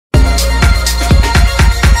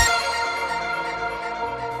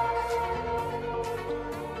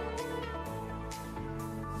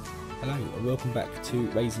welcome back to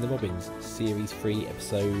Raising the Robins, Series 3,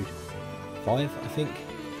 Episode 5, I think.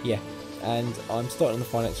 Yeah, and I'm starting on the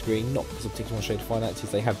finance screen, not because I'm particularly want to show the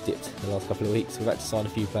finances, they have dipped in the last couple of weeks. We've had to sign a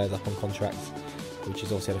few players up on contracts, which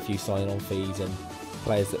has also had a few signing on fees, and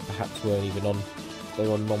players that perhaps weren't even on, they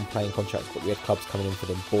were on non-playing contracts, but we had clubs coming in for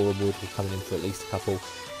them. Borehamwood were coming in for at least a couple,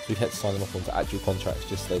 so we've had to sign them up onto actual contracts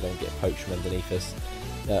just so they don't get poached from underneath us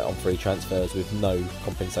on free transfers with no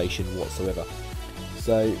compensation whatsoever.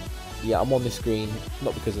 So yeah, I'm on this screen,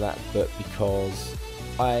 not because of that, but because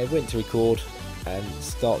I went to record and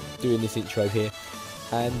start doing this intro here,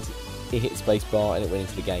 and it hit spacebar and it went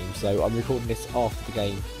into the game. So I'm recording this after the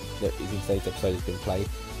game that is in today's episode has been played,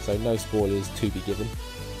 so no spoilers to be given.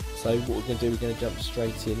 So what we're going to do, we're going to jump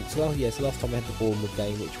straight in. So last time we had the Bournemouth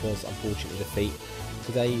game, which was unfortunately a defeat.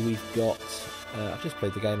 Today we've got, I've just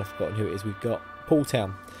played the game, I've forgotten who it is, we've got Poole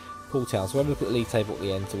Town. So we'll have a look at the league table at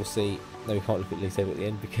the end, so we'll see. No, we can't look at the league table at the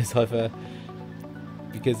end because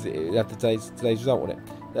today's result on it.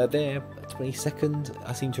 They're 22nd,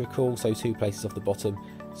 I seem to recall, so 2 places off the bottom.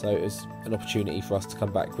 So it was an opportunity for us to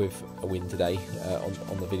come back with a win today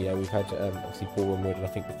on the video. We've had obviously Bournemouth, and I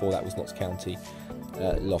think before that was Notts County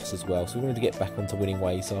loss as well. So we wanted to get back onto winning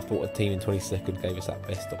ways, so I thought a team in 22nd gave us that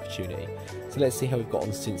best opportunity. So let's see how we've got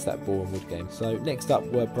on since that Bournemouth game. So next up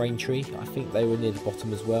were Braintree. I think they were near the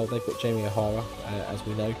bottom as well. They've got Jamie O'Hara, as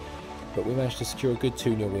we know, but we managed to secure a good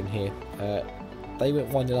 2-0 win here. They went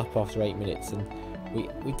 1-0 up after 8 minutes, and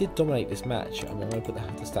we did dominate this match. I mean, I'm going to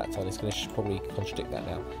put the stats on, it's going to probably contradict that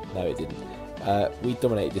now. No, it didn't. We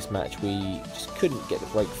dominated this match, we just couldn't get the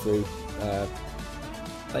breakthrough.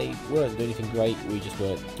 They weren't doing anything great, we just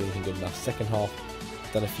weren't doing anything good enough. Second half,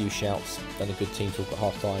 done a few shouts, done a good team talk at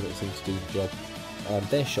half time, it seemed to do the job.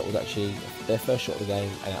 Their shot was actually their first shot of the game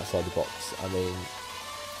and outside the box. I mean,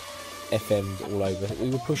 FM'd all over. We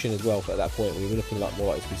were pushing as well, but at that point we were looking like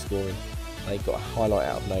more likely to be scoring. They got a highlight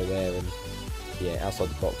out of nowhere, and yeah, outside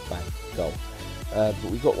the box, bang, goal. But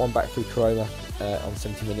we got one back through Corona on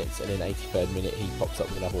 70 minutes, and then 83rd minute he pops up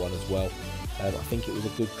with another one as well. I think it was a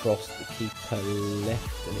good cross, the keeper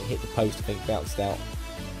left and it hit the post, I think, bounced out,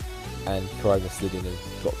 and Corona slid in and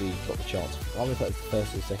got the chance. I don't know if that was the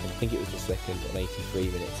first or the second, I think it was the second on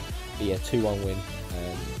 83 minutes. But yeah, 2-1 win,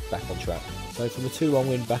 back on track. So from a 2-1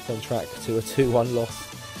 win back on track to a 2-1 loss,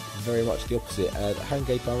 very much the opposite.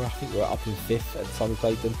 Harringay Borough, I think we were up in 5th at the time we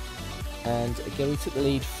played them. And again, we took the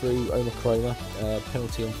lead through Omar Corona,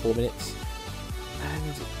 penalty on 4 minutes.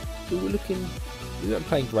 And we weren't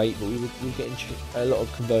playing great, but we were getting a lot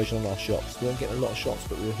of conversion on our shots. We weren't getting a lot of shots,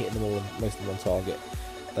 but we were hitting them all, most of them on target.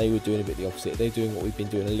 They were doing a bit the opposite. They were doing what we've been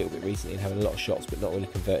doing a little bit recently, and having a lot of shots, but not really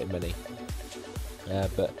converting many.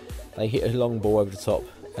 But they hit a long ball over the top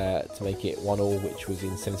to make it 1-1, which was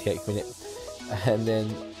in 78th minute. And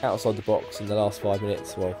then outside the box in the last 5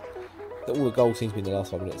 minutes, well, all the goals seem to be in the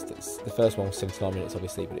last 5 minutes. The first one was 79 minutes,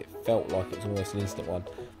 obviously, but it felt like it was almost an instant one.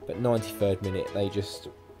 But 93rd minute, they just,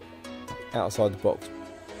 outside the box,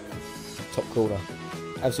 top corner,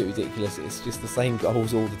 absolutely ridiculous. It's just the same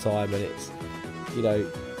goals all the time, and it's, you know,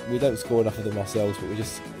 we don't score enough of them ourselves, but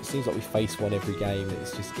it seems like we face one every game, and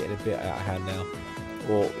it's just getting a bit out of hand now.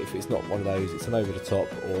 Or if it's not one of those, it's an over the top,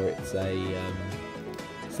 or it's a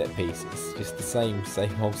set piece. It's just the same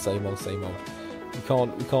old. We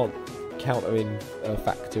can't counter in,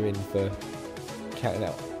 factor in for cutting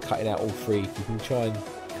out all 3. You can try and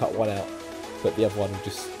cut one out, but the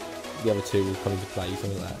other two will come into play,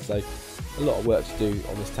 something like that. So a lot of work to do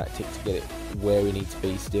on this tactic to get it where we need to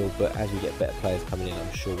be still, but as we get better players coming in,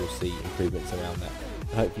 I'm sure we'll see improvements around that.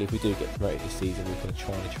 And hopefully if we do get promoted this season, we can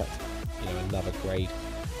try and attract, you know, another grade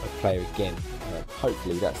of player again.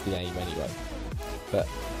 Hopefully that's the aim anyway. But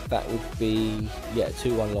that would be, yeah, a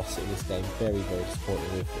 2-1 loss in this game. Very, very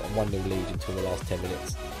disappointing, with a 1-0 lead until the last 10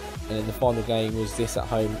 minutes. And then the final game was this at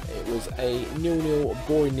home. It was a 0-0,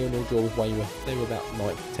 boring 0-0 draw with Weymouth. They were about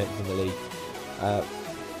 9th, 10th in the league.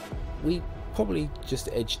 We probably just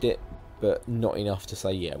edged it, but not enough to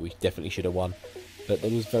say, yeah, we definitely should have won. But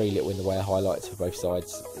there was very little in the way of highlights for both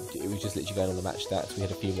sides. It was just literally going on the match stats. We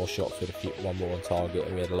had a few more shots, we had one more on target,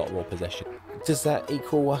 and we had a lot more possession. Does that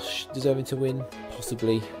equal us deserving to win?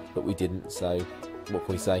 Possibly, but we didn't, so what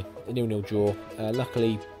can we say? A 0-0 draw.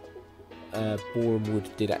 Luckily,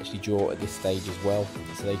 Borehamwood did actually draw at this stage as well,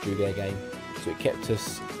 so they drew their game. So it kept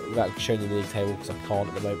us, without showing you the league table, because I can't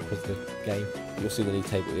at the moment because of the game. You'll see the league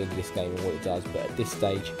table at the end of this game and what it does, but at this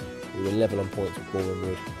stage, we were level on points with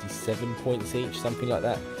Borehamwood, 57 points each, something like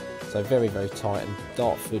that. So very, very tight. And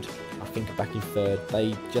Dartford, I think, are back in 3rd.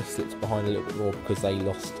 They just slipped behind a little bit more because they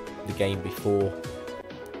lost the game before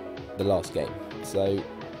the last game. So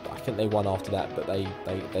I think they won after that, but they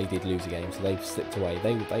did lose a game, so they've slipped away.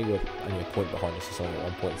 They were only a point behind us at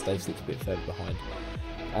 1 point, so they've slipped a bit further behind.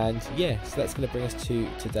 And yeah, so that's going to bring us to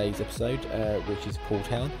today's episode, which is Poole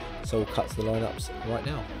Town. So we'll cut to the lineups right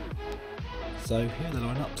now. So here are the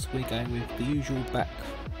lineups. We're going with the usual back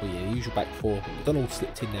four. Donald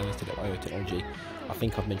slipped in now instead of IO Technology. I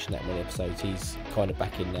think I've mentioned that in one episode. He's kind of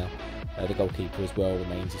back in now. The goalkeeper as well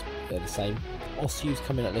remains the same. Osu's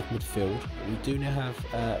coming at left midfield. We do now have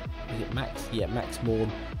is it Max? Yeah, Max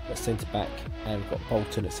Morn at centre back, and we've got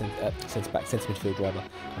Bolton at centre midfield rather,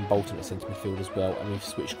 and Bolton at centre midfield as well. And we've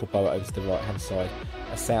switched Corboa over to the right hand side.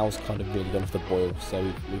 Sal's kind of really gone off the boil, so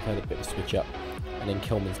we've had a bit of a switch up. And then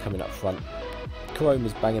Kelman's coming up front.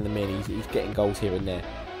 Karoma's banging them in. He's getting goals here and there.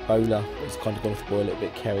 Bowler has kind of gone off the boil a little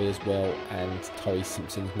bit. Kerry as well, and Tyrese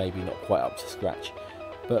Simpson's maybe not quite up to scratch,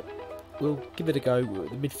 but we'll give it a go.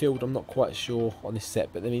 The midfield, I'm not quite sure on this set,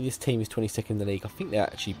 but I mean, this team is 22nd in the league. I think they're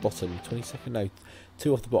actually bottom, 22nd, no,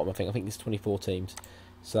 2 off the bottom. I think there's 24 teams.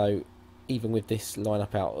 So even with this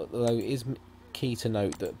lineup out, although it is key to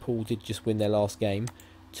note that Poole did just win their last game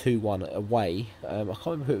 2-1 away. I can't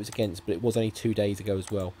remember who it was against, but it was only 2 days ago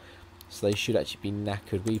as well. So they should actually be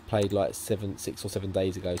knackered. We played like 6 or 7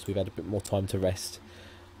 days ago, so we've had a bit more time to rest.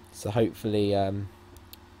 So hopefully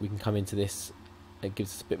we can come into this. It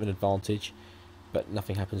gives us a bit of an advantage, but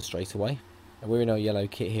nothing happens straight away. And we're in our yellow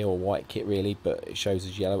kit here, or white kit really, but it shows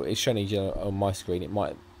as yellow. It's showing as yellow on my screen. It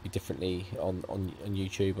might be differently on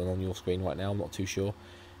YouTube and on your screen right now. I'm not too sure.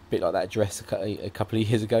 A bit like that dress a couple of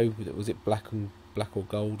years ago. Was it black or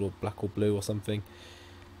gold, or black or blue or something?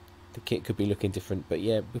 The kit could be looking different, but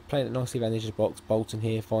yeah, we're playing it nicely around the edge of the box. Bolton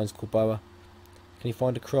here finds Corboa. Can he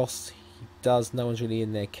find a cross? He does. No one's really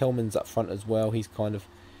in there. Kelman's up front as well. He's kind of,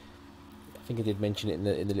 I think I did mention it in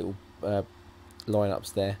the little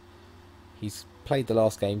lineups there. He's played the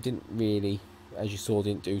last game, didn't really, as you saw,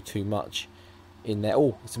 didn't do too much in there.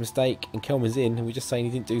 Oh, it's a mistake, and Kelman's in, and we're just saying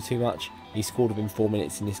he didn't do too much. He scored within 4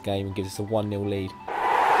 minutes in this game and gives us a 1-0 lead.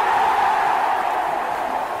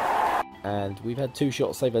 And we've had 2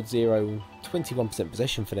 shots, they've had 0, 21%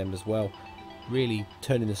 possession for them as well. Really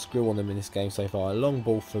turning the screw on them in this game so far. A long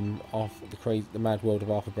ball from the mad world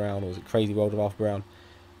of Arthur Brown, or was it crazy world of Arthur Brown?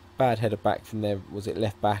 Bad header back from there, was it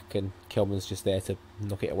left back, and Kelman's just there to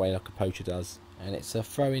knock it away like a poacher does. And it's a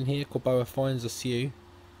throw in here. Corboa finds Osu,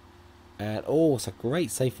 and oh, it's a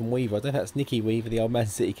great save from Weaver. I don't know if that's Nicky Weaver, the old Man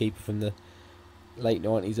City keeper from the late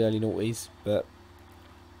 90s, early 90s, but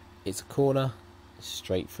it's a corner,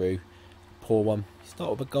 straight through. Poor one. Start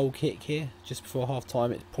with a goal kick here just before half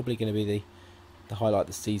time. It's probably going to be the highlight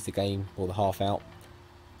that sees the game, or the half out.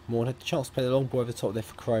 Morn had the chance to play the long ball over the top there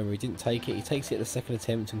for Chroma. He didn't take it. He takes it at the second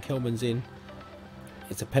attempt, and Kelman's in.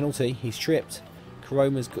 It's a penalty. He's tripped.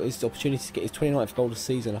 Chroma's got his opportunity to get his 29th goal of the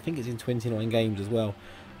season. I think it's in 29 games as well.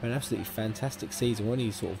 An absolutely fantastic season. We're only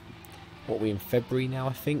sort of, what, we're in February now,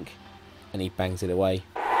 I think, and he bangs it away.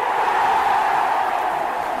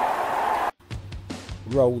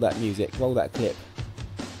 Roll that music, roll that clip.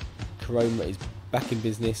 Chroma is back in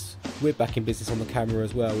business. We're back in business on the camera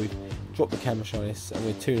as well. We've dropped the camera shyness, and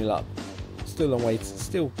we're 2-0 up. Still a long way to,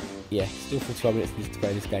 still 45 minutes to go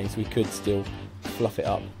in this game, so we could still fluff it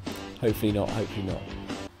up. Hopefully not, hopefully not.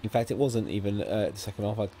 In fact, it wasn't even the second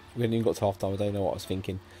half. We hadn't even got to half time. I don't know what I was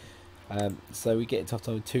thinking. So we get into half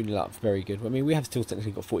time 2-0 up, very good. I mean, we have still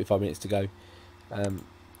technically got 45 minutes to go.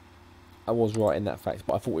 I was right in that fact,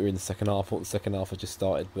 but I thought we were in the second half. I thought the second half had just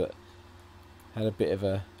started, but had a bit of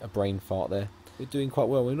a brain fart there. We're doing quite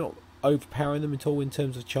well. We're not overpowering them at all in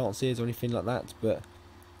terms of chances or anything like that, but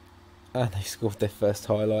they scored their first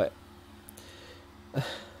highlight.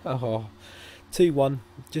 2-1,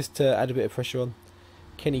 just to add a bit of pressure on.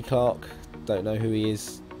 Kenny Clark, don't know who he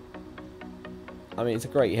is. I mean, it's a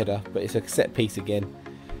great header, but it's a set piece again.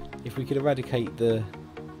 If we could eradicate the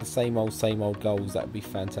same old goals, that would be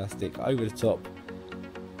fantastic. Over the top,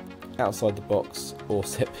 outside the box, or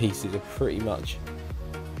set pieces are pretty much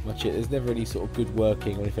it. There's never any sort of good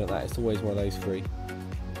working or anything like that. It's always one of those three.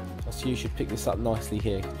 Osu should pick this up nicely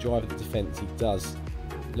here. Drive the defence, he does.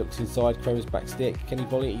 Looks inside, Chroma's back stick. Can he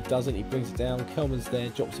volley it? He doesn't. He brings it down. Kelman's there,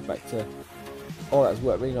 drops it back to. Oh, that's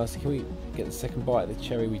worked really nicely. Can we get the second bite of the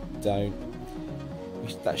cherry? We don't.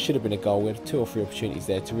 That should have been a goal. We had 2 or 3 opportunities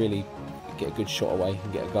there to really get a good shot away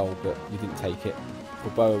and get a goal, but we didn't take it.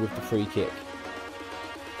 Corboa with the free kick.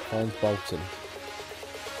 Finds Bolton.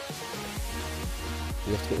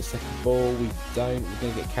 We have to get the second ball. We don't. We're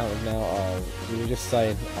going to get counted now. Oh, we were just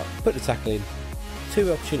saying, put the tackle in.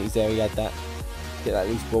 2 opportunities there. He had that. Get that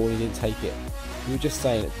loose ball and he didn't take it. We were just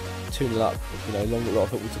saying, 2-0 up. You know, a lot of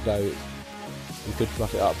football to go. we could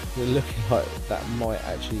fluff it up. We're looking like we might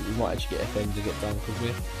actually get FM to get done, because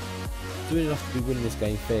we're doing enough to be winning this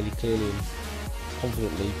game fairly clearly and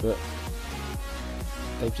confidently, but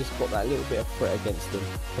they've just got that little bit of threat against them.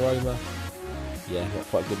 Roma, yeah, not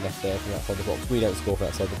quite good enough there from outside the box. We don't score from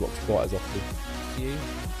outside the box quite as often.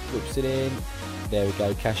 Whips it in. There we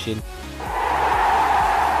go, cash in.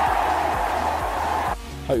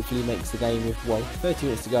 Hopefully makes the game with, well, 30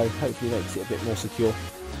 minutes to go, hopefully makes it a bit more secure.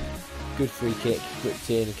 Good free kick, whipped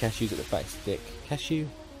in, and Cashew's at the back stick. Cash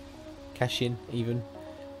in even.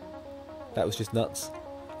 That was just nuts.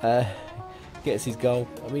 Gets his goal.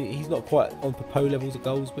 I mean, he's not quite on Poole levels of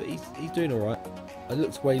goals, but he's doing alright. I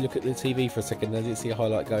looked away, look at the TV for a second, and I didn't see a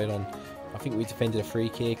highlight going on. I think we defended a free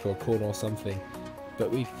kick or a corner or something.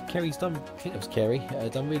 But Kerry's done, I think it was Kerry,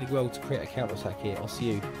 done really well to create a counter-attack here.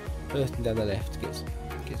 RCU, bursting down the left, gets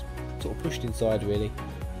sort of pushed inside really.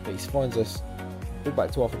 But he finds us, all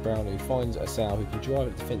back to Arthur Brown, who finds Asau, who can drive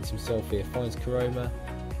at defence himself here, finds Karoma.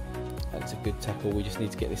 That's a good tackle. We just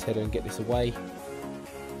need to get this header and get this away.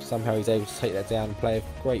 Somehow he's able to take that down and play a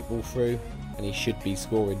great ball through, and he should be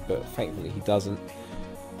scoring, but thankfully he doesn't.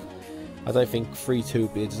 I don't think 3-2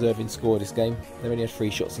 would be a deserving score this game. They only had 3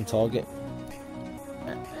 shots on target.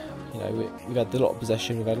 You know, we've had a lot of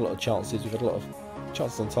possession, we've had a lot of chances, we've had a lot of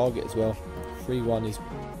chances on target as well. 3-1 is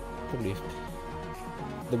probably,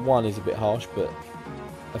 the 1 is a bit harsh, but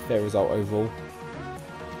a fair result overall.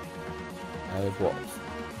 With what,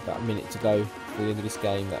 about a minute to go for the end of this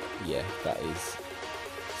game, that is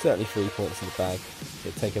certainly 3 points in the bag.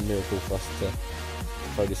 It'd take a miracle for us to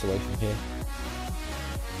throw this away from here.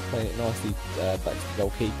 Playing it nicely back to the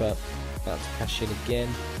goalkeeper. Out to cash in again.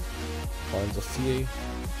 Finds Osiu.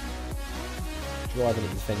 Driving at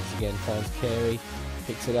the defence again. Finds Carey.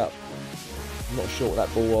 Picks it up. I'm not sure what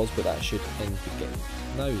that ball was, but that should end the game.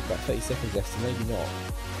 No, about 30 seconds left, so maybe not.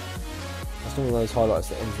 That's normally one of those highlights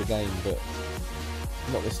that ends the game, but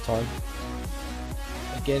not this time.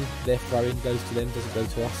 Again, their throw-in goes to them, doesn't go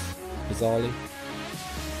to us, bizarrely.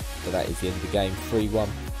 But that is the end of the game, 3-1.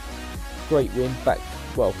 Great win,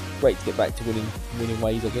 great to get back to winning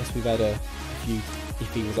ways, I guess. We've had a few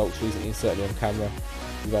iffy results recently, and certainly on camera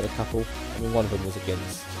we've had a couple. I mean, one of them was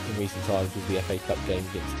against, in recent times, with the FA Cup game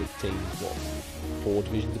against a team, 4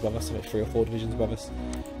 divisions above us, I think 3 or 4 divisions above us.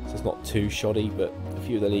 So it's not too shoddy, but a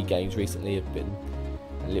few of the league games recently have been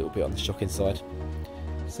a little bit on the shocking side.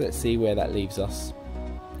 So let's see where that leaves us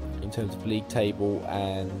in terms of league table,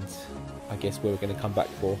 and I guess where we're going to come back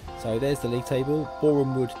for. So there's the league table.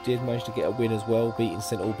 Boreham Wood did manage to get a win as well, beating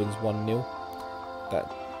St Albans 1-0.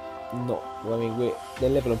 They're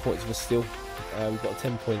level on points with us still. We've got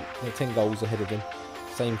 10 goals ahead of them.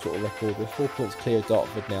 Same sort of record. We're 4 points clear of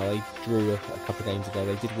Dartford now. They drew a couple of games ago.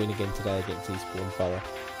 They did win again today against Eastbourne Borough,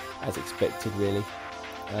 as expected really.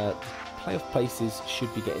 Playoff places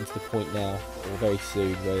should be getting to the point now, or very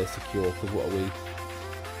soon, where they're secure, because what are we?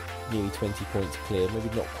 Nearly 20 points clear,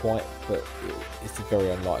 maybe not quite, but it's very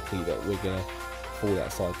unlikely that we're going to fall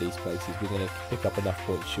outside these places. We're going to pick up enough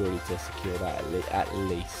points surely to secure that at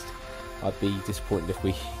least. I'd be disappointed if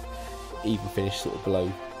we even finish sort of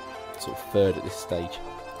below sort of 3rd at this stage,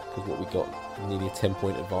 because what we got, nearly a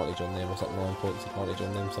 10-point advantage on them, or something, 9 points advantage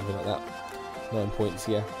on them, something like that. 9 points,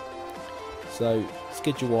 yeah. So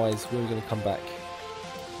schedule wise, where are we going to come back?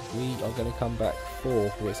 We are going to come back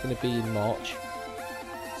for, it's going to be in March.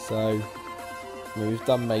 So, we've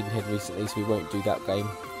done Maidenhead recently, so we won't do that game.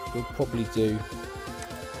 We'll probably do,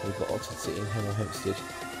 we've got Oxford City and Hemel Hempstead.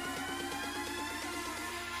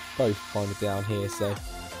 Both kind of down here, so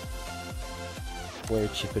where are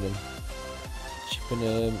Chippenham?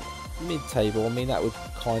 Chippenham, mid-table. I mean, that would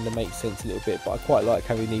kind of make sense a little bit, but I quite like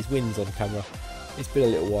having these wins on camera. It's been a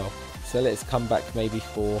little while, so let's come back maybe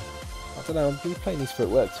for, I don't know, I'm going to be playing these for at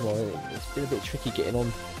work tomorrow. It's been a bit tricky getting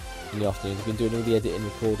on in the afternoons. I've been doing all the editing,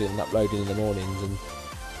 recording and uploading in the mornings, and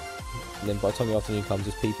then by the time the afternoon comes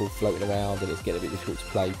there's people floating around and it's getting a bit difficult to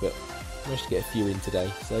play, but I managed to get a few in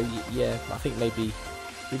today. So yeah, I think maybe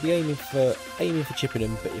we'll be aiming for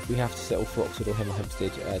Chippenham, but if we have to settle for Oxford or Hemel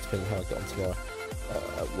Hempstead, depending on how I get on tomorrow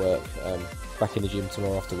at work. Back in the gym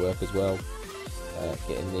tomorrow after work as well,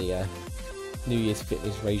 getting the New Year's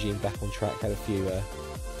fitness regime back on track. Had a few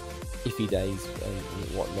iffy days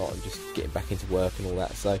and whatnot, and just getting back into work and all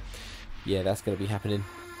that. So yeah, that's going to be happening.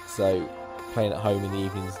 So playing at home in the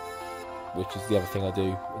evenings, which is the other thing I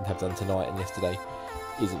do and have done tonight and yesterday,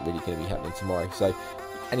 isn't really going to be happening tomorrow. So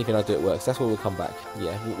anything I do at work, so that's where we'll come back.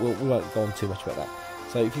 Yeah, we won't go on too much about that.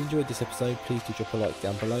 So if you enjoyed this episode, please do drop a like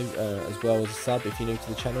down below, as well as a sub if you're new to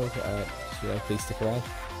the channel. Please stick around,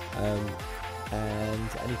 and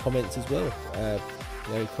any comments as well.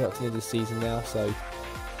 Coming up to the end of the season now, so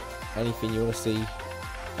anything you want to see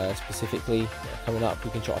specifically coming up, I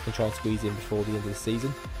can try and squeeze in before the end of the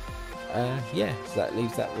season. Yeah, so that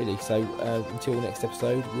leaves that really. So until the next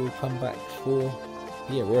episode, we'll come back for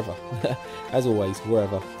wherever. As always,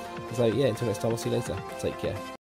 wherever. So yeah, until next time, I'll see you later. Take care.